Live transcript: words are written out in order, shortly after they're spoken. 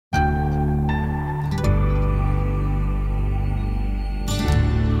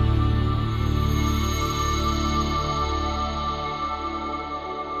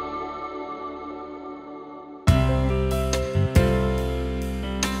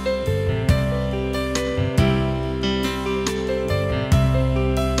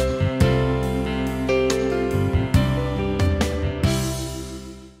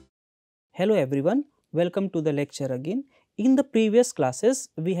Hello everyone, welcome to the lecture again. In the previous classes,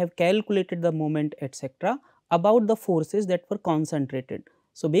 we have calculated the moment etc. about the forces that were concentrated.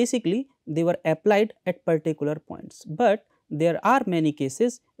 So basically, they were applied at particular points, but there are many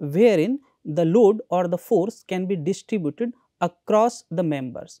cases wherein the load or the force can be distributed across the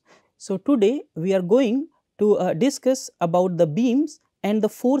members. So today we are going to discuss about the beams and the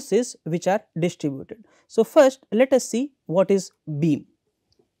forces which are distributed. So first let us see what is beam.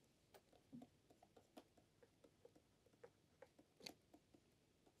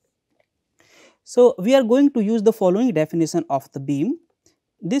 So, we are going to use the following definition of the beam.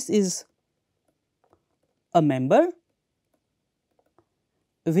 This is a member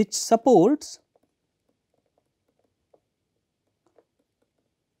which supports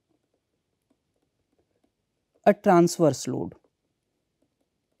a transverse load.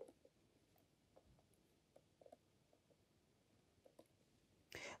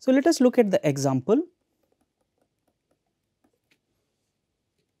 So, let us look at the example.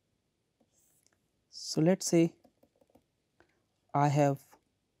 So, let us say I have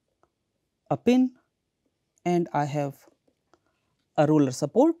a pin and I have a roller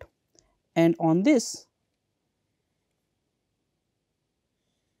support, and on this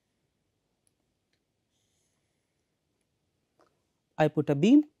I put a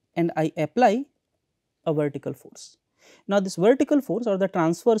beam and I apply a vertical force. Now, this vertical force or the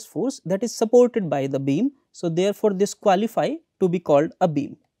transverse force that is supported by the beam. So, therefore, this qualify to be called a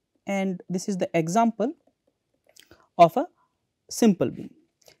beam, and this is the example of a simple beam.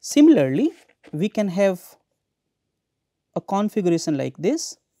 Similarly, we can have a configuration like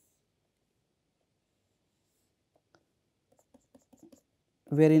this,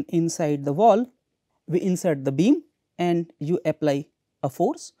 wherein inside the wall we insert the beam and you apply a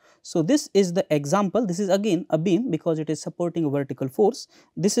force. So, this is the example, this is again a beam because it is supporting a vertical force.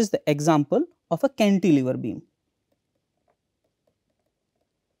 This is the example of a cantilever beam.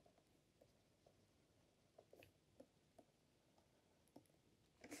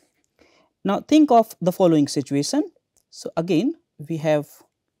 Now, think of the following situation. So, again we have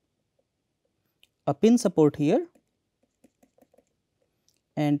a pin support here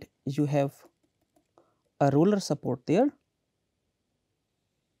and you have a roller support there,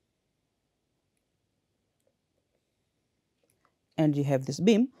 and you have this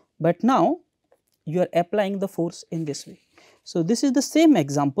beam, but now you are applying the force in this way. So, this is the same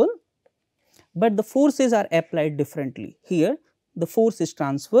example, but the forces are applied differently. Here the force is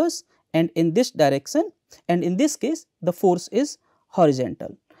transverse and in this direction, and in this case the force is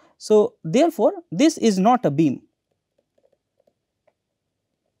horizontal. So, therefore, this is not a beam.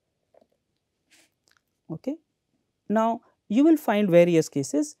 Okay. Now, you will find various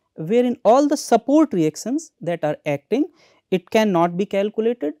cases wherein all the support reactions that are acting, it cannot be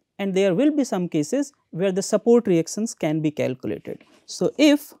calculated, and there will be some cases where the support reactions can be calculated. So,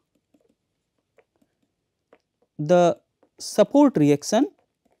 if the support reaction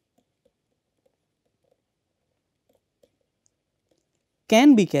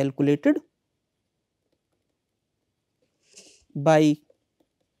can be calculated by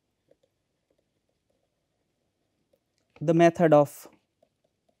the method of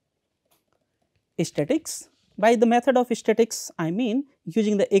statics. By the method of statics, I mean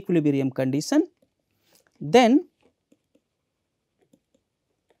using the equilibrium condition, then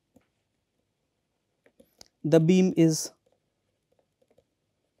the beam is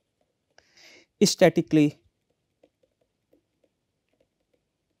statically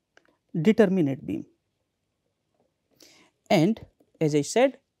determinate beam. And as I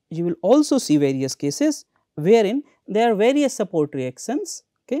said, you will also see various cases wherein there are various support reactions.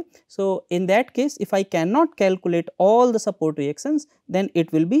 Okay. So, in that case, if I cannot calculate all the support reactions, then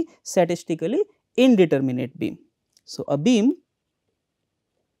it will be statistically indeterminate beam. So, a beam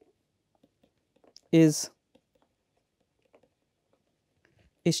is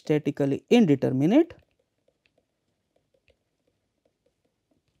statically indeterminate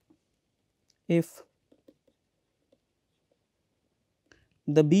if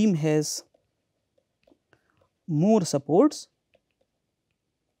the beam has more supports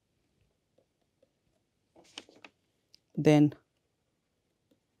than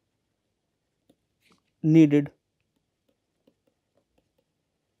needed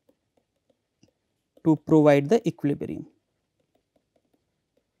to provide the equilibrium.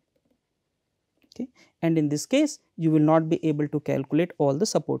 Okay. And in this case, you will not be able to calculate all the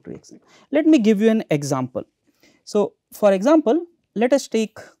support reactions. Let me give you an example. So, for example, let us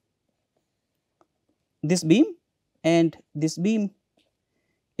take this beam, and this beam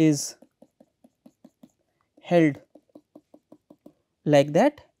is held like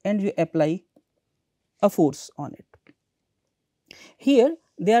that, and you apply a force on it. Here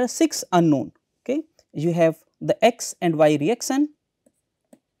there are 6 unknown. Okay, you have the x and y reaction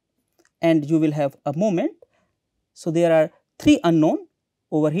and you will have a moment. So, there are 3 unknown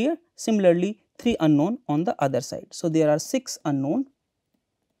over here, similarly 3 unknown on the other side. So, there are 6 unknown.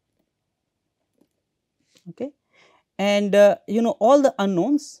 Okay. And you know, all the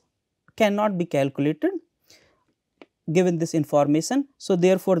unknowns cannot be calculated given this information. So,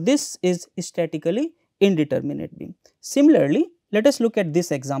 therefore, this is statically indeterminate beam. Similarly, let us look at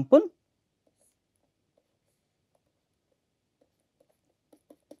this example.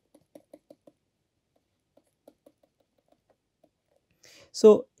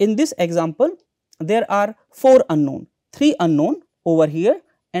 So, in this example there are 4 unknown, 3 unknown over here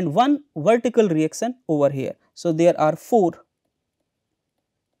and 1 vertical reaction over here. So, there are 4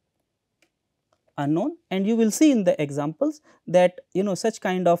 unknown, and you will see in the examples that you know such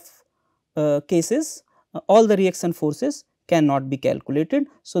kind of cases all the reaction forces cannot be calculated.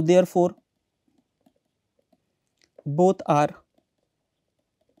 So, therefore, both are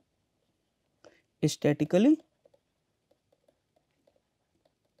statically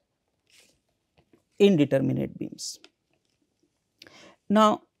indeterminate beams.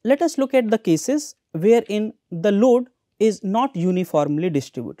 Now, let us look at the cases wherein the load is not uniformly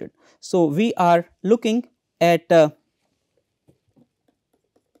distributed. So, we are looking at the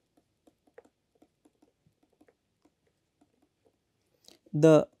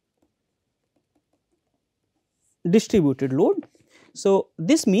distributed load. So,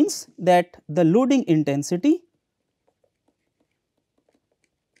 this means that the loading intensity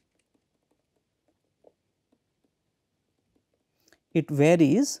it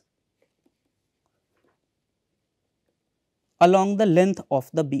varies along the length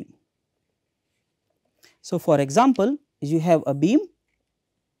of the beam. So, for example, you have a beam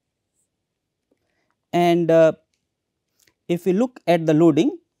and if we look at the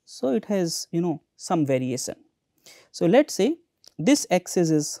loading, so it has you know some variation. So, let us say this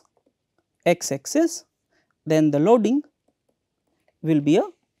axis is x axis, then the loading will be a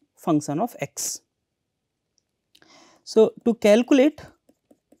function of x. So, to calculate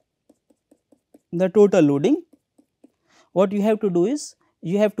the total loading, what you have to do is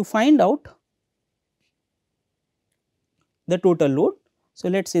you have to find out the total load. So,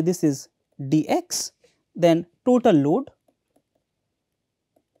 let us say this is dx, then total load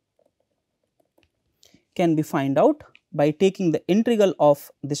can be find out by taking the integral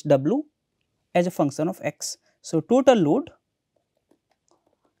of this w as a function of x. So, total load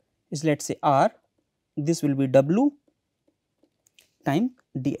is let us say r, this will be w time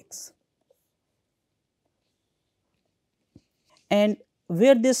dx. And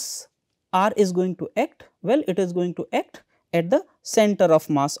where this r is going to act? Well, it is going to act at the center of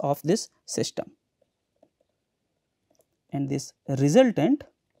mass of this system, and this resultant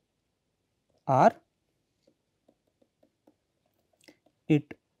r,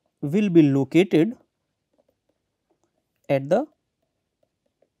 it will be located at the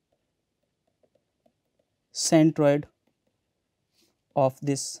centroid of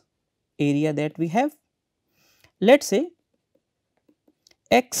this area that we have. Let us say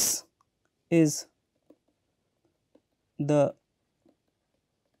x is the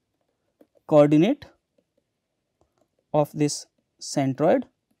coordinate of this centroid,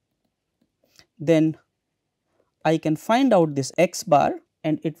 then I can find out this x bar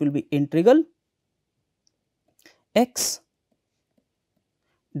and it will be integral x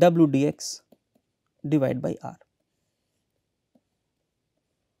w dx divided by r.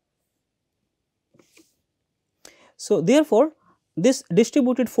 So, therefore, this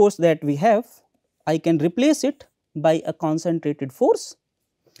distributed force that we have, I can replace it by a concentrated force,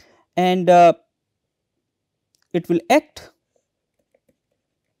 and it will act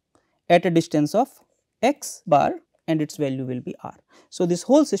at a distance of x bar and its value will be r. So, this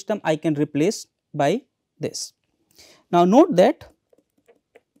whole system I can replace by this. Now, note that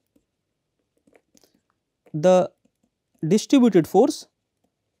the distributed force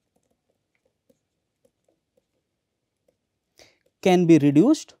can be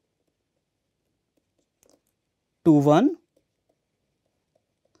reduced to one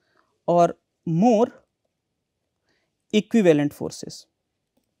or more equivalent forces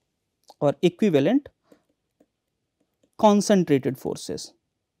or equivalent concentrated forces.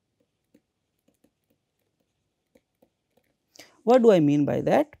 What do I mean by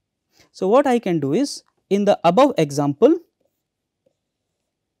that? So, what I can do is, in the above example,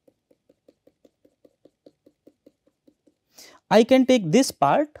 I can take this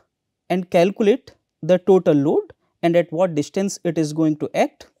part and calculate the total load and at what distance it is going to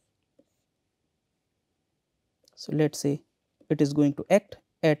act. So, let us say it is going to act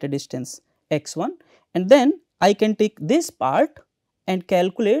at a distance x1, and then I can take this part and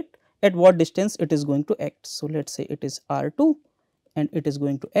calculate at what distance it is going to act. So, let us say it is R2 and it is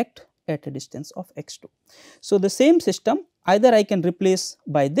going to act at a distance of x2. So, the same system either I can replace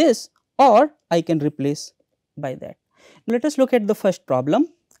by this or I can replace by that. Let us look at the first problem,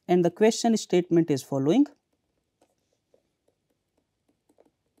 and the question statement is following.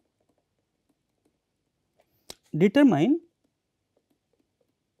 Determine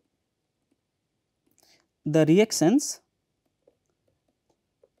the reactions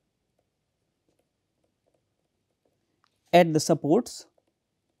at the supports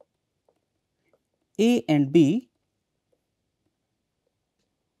A and B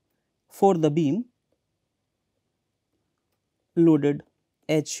for the beam loaded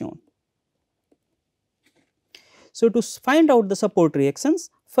as shown. So, to find out the support reactions,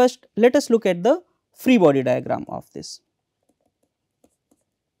 first let us look at the free body diagram of this.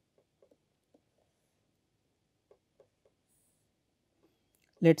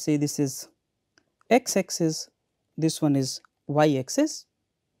 Let us say this is x axis, this one is y axis.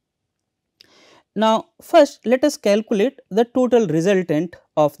 Now, first let us calculate the total resultant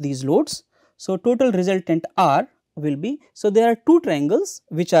of these loads. So, total resultant R will be, so there are two triangles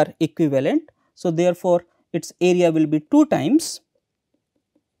which are equivalent. So, therefore, its area will be 2 times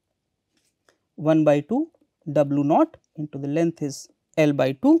 1 by 2 W naught into the length is L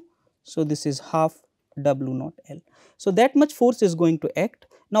by 2. So, this is half W naught L. So, that much force is going to act.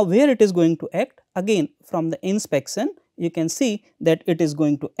 Now, where it is going to act? Again, from the inspection you can see that it is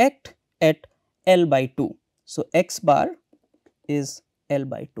going to act at L by 2. So, x bar is L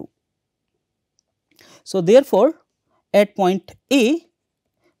by 2. So, therefore, at point A,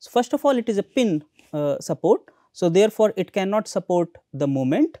 so first of all it is a pin support. So, therefore, it cannot support the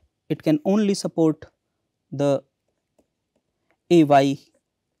moment, it can only support the AY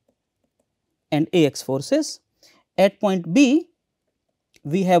and AX forces. At point B,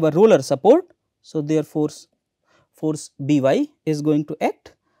 we have a roller support. So, therefore, force By is going to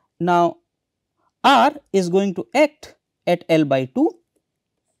act. Now, R is going to act at L by 2,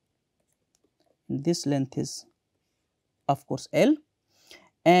 this length is of course L,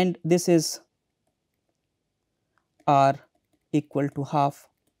 and this is R equal to half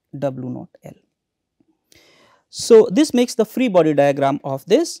W naught L. So, this makes the free body diagram of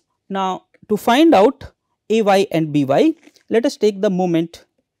this. Now, to find out AY and BY, let us take the moment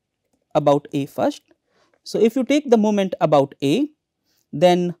about A first. So, if you take the moment about A,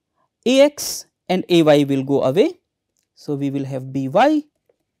 then AX and AY will go away. So, we will have BY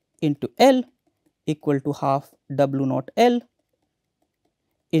into L equal to half W naught L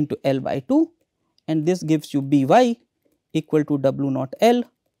into L by 2, and this gives you By equal to W naught L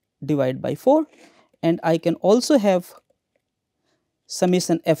divided by 4, and I can also have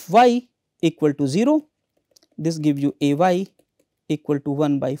summation Fy equal to 0. This gives you Ay equal to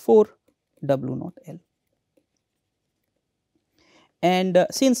 1 by 4 W naught L. And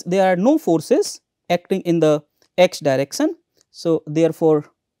since there are no forces acting in the x direction, so therefore,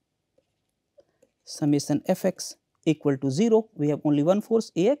 summation Fx equal to 0, we have only one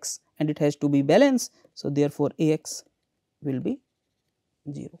force Ax and it has to be balanced. So, therefore, Ax will be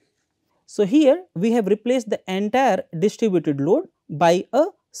 0. So, here we have replaced the entire distributed load by a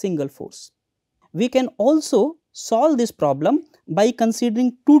single force. We can also solve this problem by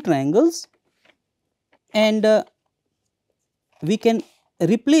considering two triangles, and we can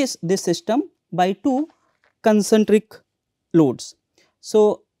replace this system by two concentric loads.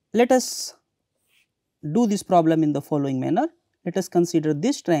 So, let us do this problem in the following manner. Let us consider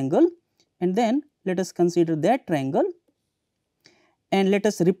this triangle and then let us consider that triangle, and let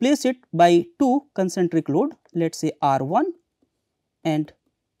us replace it by two concentric load, let us say R1 and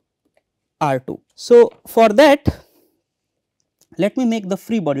R2. So, for that let me make the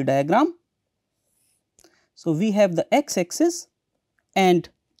free body diagram. So, we have the x axis and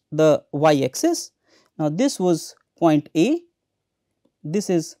the y axis. Now, this was point A,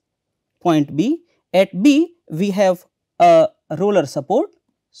 this is point B. At B, we have a roller support.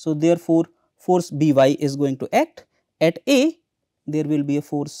 So, therefore, force By is going to act. At A, there will be a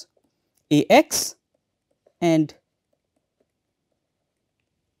force Ax and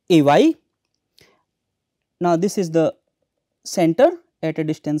Ay. Now, this is the center at a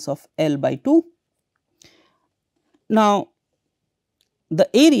distance of L by 2. Now, the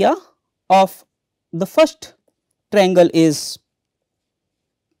area of the first triangle is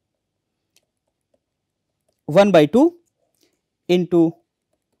 1 by 2 into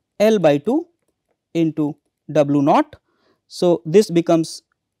L by 2 into W naught. So, this becomes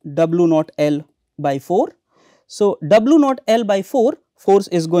W naught L by 4. So, W naught L by 4 force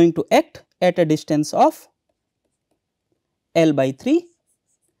is going to act at a distance of L by 3,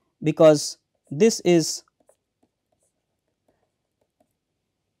 because this is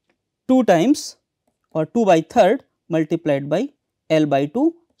 2 times or 2 by third multiplied by L by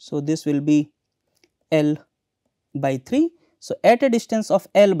 2. So, this will be L by 3. So, at a distance of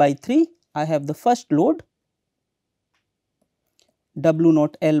L by 3, I have the first load W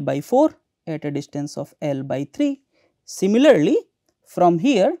naught L by 4 at a distance of L by 3. Similarly, from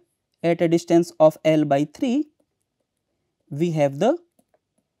here at a distance of L by 3, we have the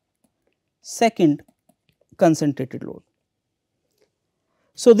second concentrated load.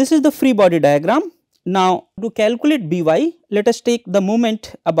 So, this is the free body diagram. Now, to calculate By, let us take the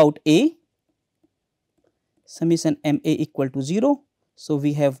moment about A, summation Ma equal to 0. So,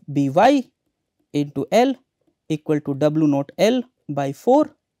 we have By into L equal to W naught L by 4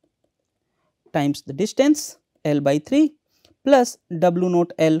 times the distance L by 3 plus W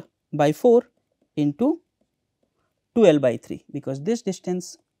naught L by 4 into 2L by 3, because this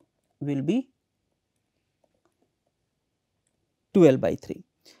distance will be 2L by 3.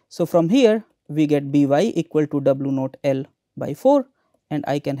 So, from here we get By equal to W naught L by 4, and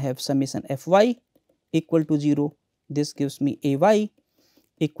I can have summation Fy equal to 0. This gives me Ay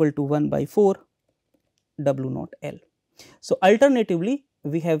equal to 1 by 4 W naught L. So, alternatively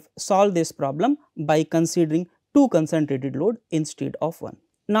we have solved this problem by considering 2 concentrated load instead of 1.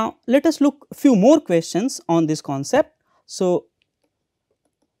 Now, let us look few more questions on this concept. So,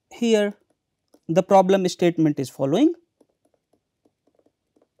 here the problem statement is following: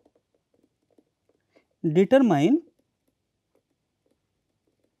 determine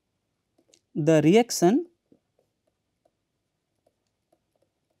the reaction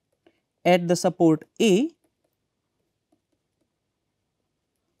at the support A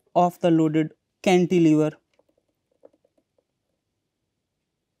of the loaded cantilever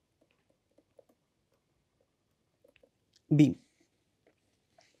beam.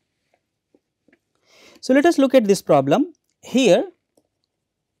 So, let us look at this problem. Here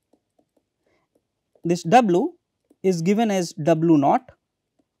this W is given as W naught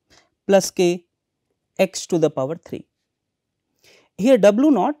plus K x to the power 3. Here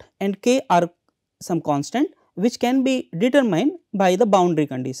W naught and K are some constant which can be determined by the boundary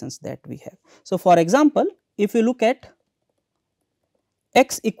conditions that we have. So, for example, if you look at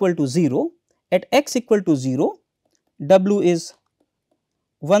x equal to 0, at x equal to 0, W is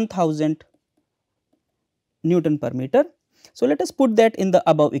 1000 Newton per meter. So, let us put that in the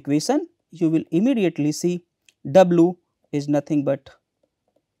above equation. You will immediately see W is nothing but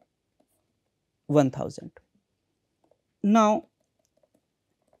 1000. Now,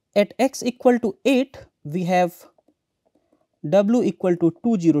 at x equal to 8, we have W equal to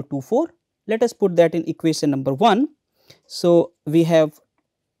 2024. Let us put that in equation number 1. So, we have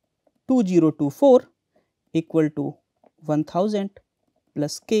 2024 equal to 1000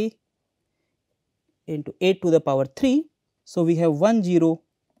 plus K into 8 to the power 3. So, we have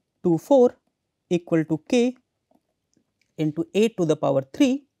 1024 equal to K into 8 to the power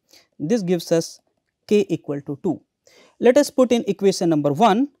 3. This gives us K equal to 2. Let us put in equation number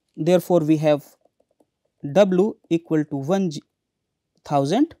 1. Therefore, we have W equal to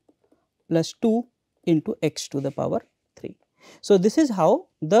 1000 plus 2 into x to the power 3. So, this is how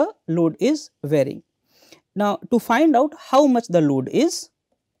the load is varying. Now, to find out how much the load is,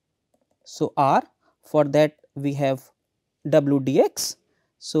 so R, for that we have W dx.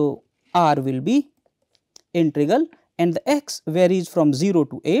 So, R will be integral, and the x varies from 0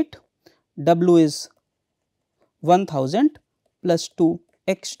 to 8. W is 1000 plus 2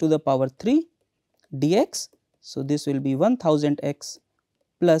 x to the power 3 dx. So, this will be 1000 x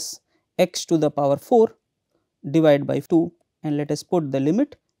plus x to the power 4 divided by 2, and let us put the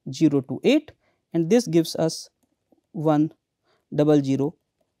limit 0 to 8, and this gives us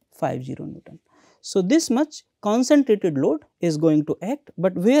 10050 Newton. So, this much concentrated load is going to act,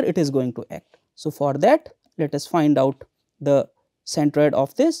 but where it is going to act? So, for that let us find out the centroid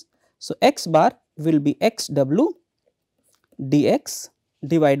of this. So, x bar will be xw dx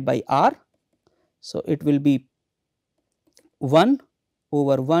divided by r. So, it will be 1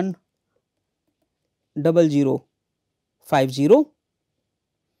 over 10050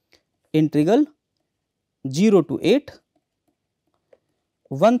 integral 0 to 8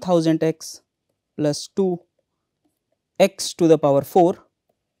 1000 x plus 2 x to the power 4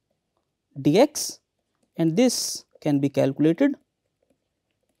 dx, and this can be calculated.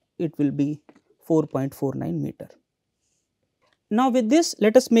 It will be 4.49 meter. Now, with this,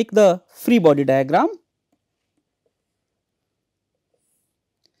 let us make the free body diagram.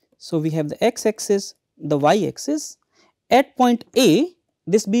 So, we have the x axis, the y axis. At point A,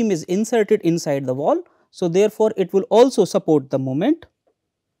 this beam is inserted inside the wall. So, therefore, it will also support the moment.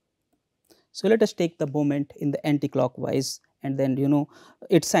 So, let us take the moment in the anti-clockwise, and then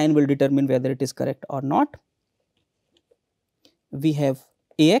its sign will determine whether it is correct or not. We have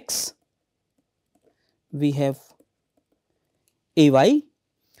Ax, we have Ay.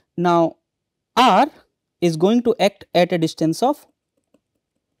 Now, R is going to act at a distance of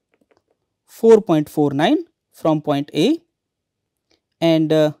 4.49 from point A,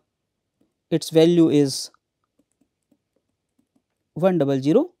 and its value is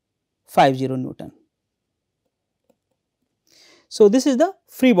 10050 Newton. So, this is the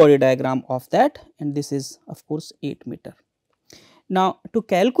free body diagram of that, and this is of course 8 meter. Now, to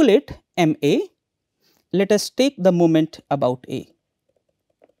calculate MA, let us take the moment about A.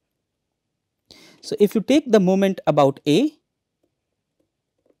 So, if you take the moment about A,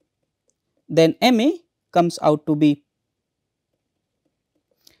 then MA comes out to be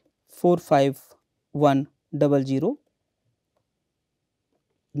 45100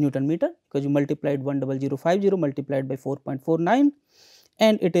 Newton meter, because you multiplied 10050 multiplied by 4.49,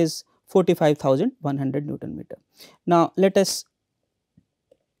 and it is 45,100 Newton meter. Now, let us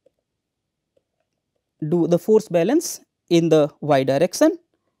do the force balance in the y direction,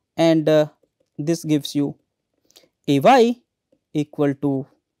 and this gives you Ay equal to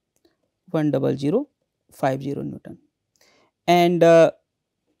 10050 Newton, and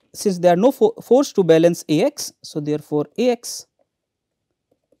since there are no force to balance Ax, so therefore Ax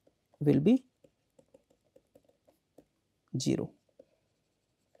will be 0.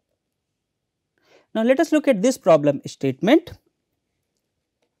 Now, let us look at this problem statement.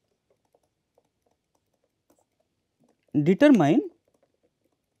 Determine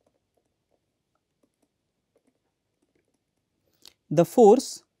the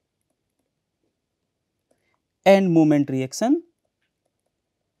force and moment reaction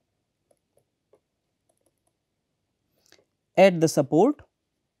at the support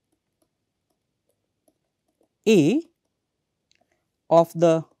A of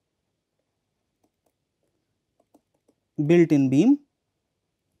the built-in beam,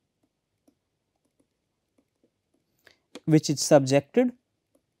 which is subjected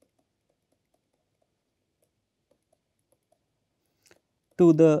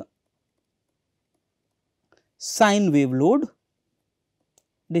to the sine wave load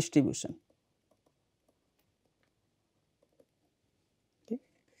distribution. Okay.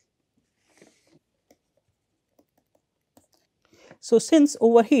 So, since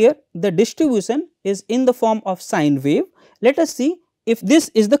over here the distribution is in the form of sine wave, let us see if this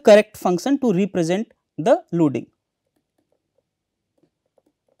is the correct function to represent the loading.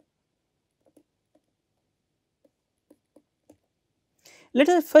 Let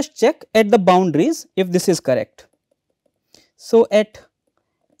us first check at the boundaries if this is correct. So, at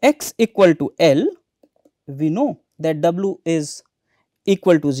x equal to L, we know that W is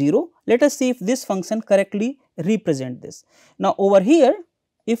equal to 0. Let us see if this function correctly represent this. Now, over here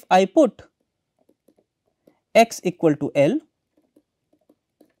if I put x equal to L,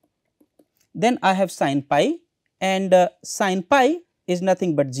 then I have sin pi, and sin pi is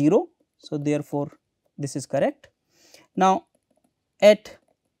nothing but 0. So, therefore, this is correct. Now, at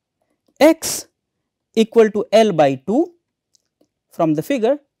x equal to L by 2, from the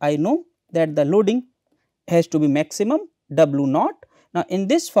figure I know that the loading has to be maximum W naught. Now, in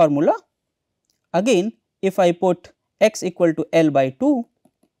this formula again if I put x equal to L by 2,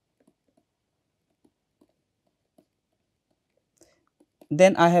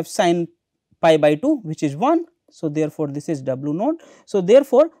 then I have sin pi by 2, which is 1. So, therefore, this is W naught. So,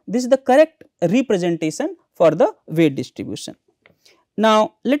 therefore, this is the correct representation for the weight distribution.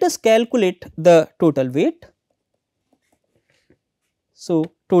 Now, let us calculate the total weight. So,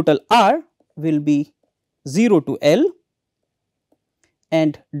 total R will be 0 to L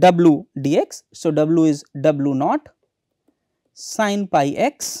and W dx. So, W is W naught sin pi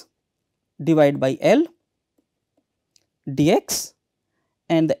x divided by L dx,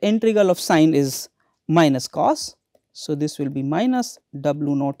 and the integral of sine is minus cos. So, this will be minus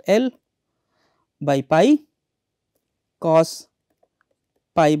W naught L by pi cos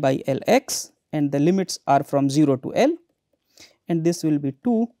pi by Lx, and the limits are from 0 to L, and this will be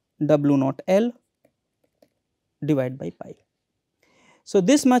 2 W naught L divided by pi. So,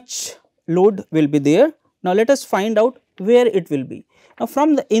 this much load will be there. Now, let us find out where it will be. Now,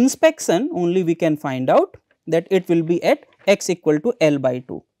 from the inspection only we can find out that it will be at x equal to L by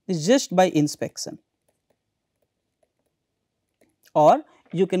 2. It is just by inspection, or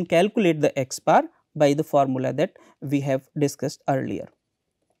you can calculate the x bar by the formula that we have discussed earlier.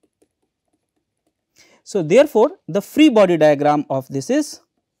 So, therefore, the free body diagram of this is,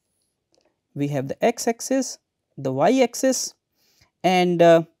 we have the x axis, the y axis, and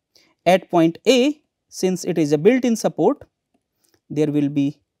at point A, since it is a built in support, there will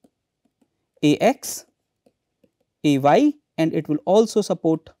be Ax, Ay, and it will also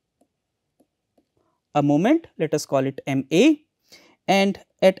support a moment, let us call it Ma, and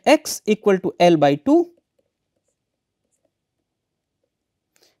at x equal to L by 2,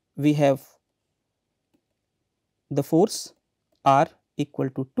 we have the force R equal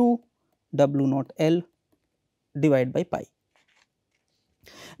to 2 W naught L divided by pi.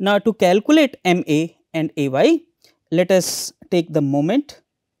 Now, to calculate Ma and Ay, let us take the moment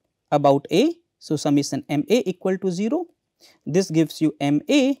about A. So, summation Ma equal to 0. This gives you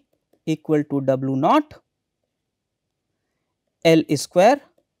Ma equal to W naught L square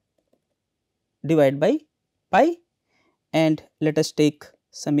divided by pi, and let us take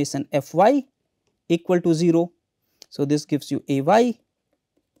summation Fy equal to 0. So, this gives you Ay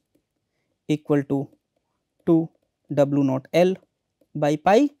equal to 2 W naught L by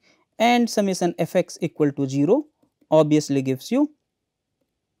pi, and summation Fx equal to 0 obviously gives you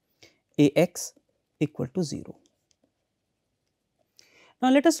Ax equal to 0. Now,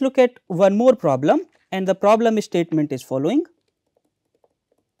 let us look at one more problem, and the problem statement is following.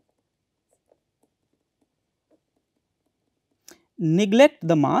 Neglect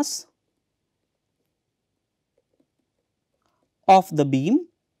the mass of the beam,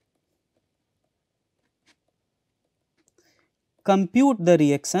 compute the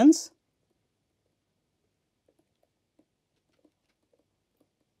reactions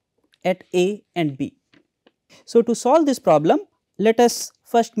at A and B. So, to solve this problem, let us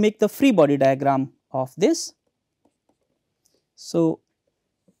first make the free body diagram of this. So,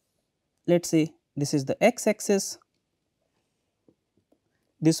 let us say this is the x axis,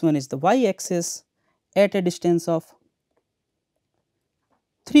 this one is the y axis. At a distance of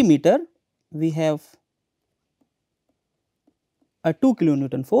 3 meter, we have a 2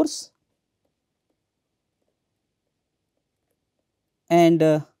 kilonewton force, and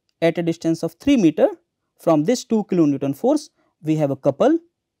at a distance of 3 meter from this 2 kilonewton force, we have a couple.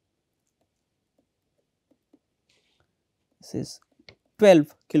 This is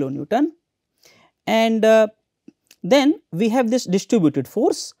 12 kilonewton, and then we have this distributed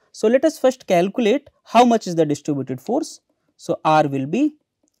force. So, let us first calculate how much is the distributed force. So, R will be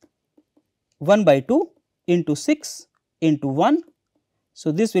 1 by 2 into 6 into 1.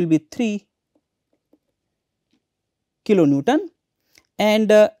 So, this will be 3 kilonewton,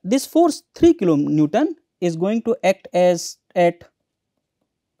 and this force 3 kilonewton is going to act as at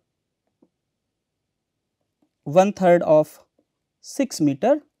 1/3 of 6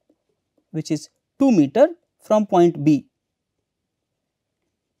 meter, which is 2 meter from point B.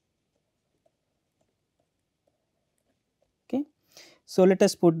 Okay. So, let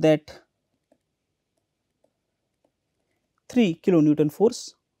us put that 3 kilonewton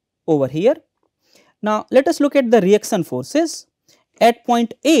force over here. Now, let us look at the reaction forces. At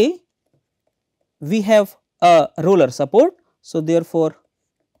point A, we have a roller support. So, therefore,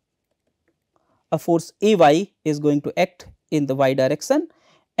 a force Ay is going to act in the y direction,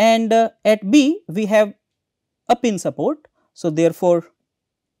 and at B, we have a pin support. So, therefore,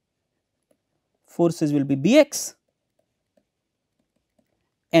 forces will be Bx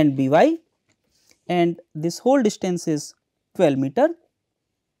and By, and this whole distance is 12 meter.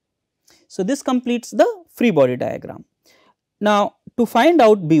 So, this completes the free body diagram. Now, to find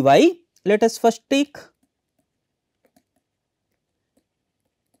out By, let us first take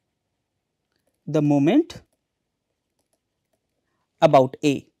the moment about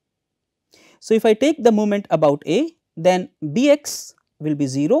A. So, if I take the moment about A, then Bx will be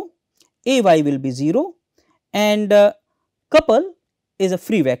 0, Ay will be 0, and couple is a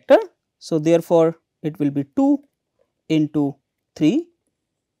free vector. So, therefore, it will be 2 into 3,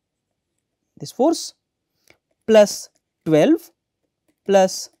 this force, plus 12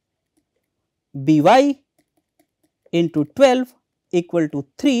 plus By into 12 equal to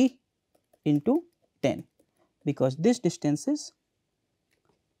 3 into 10, because this distance is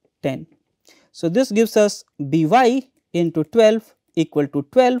 10. So, this gives us By into 12 equal to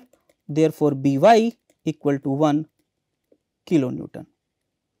 12, therefore, By equal to 1 kilonewton.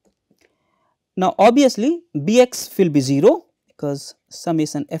 Now, obviously, Bx will be 0, because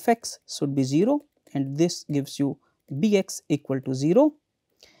summation Fx should be 0, and this gives you Bx equal to 0.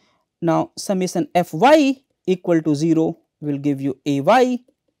 Now, summation Fy equal to 0 will give you Ay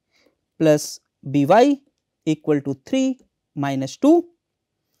plus By equal to 3 minus 2,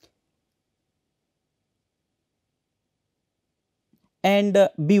 and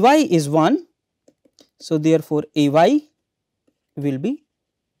By is 1. So, therefore, Ay will be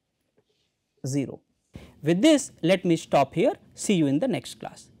 0. With this, let me stop here. See you in the next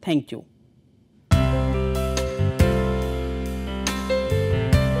class. Thank you.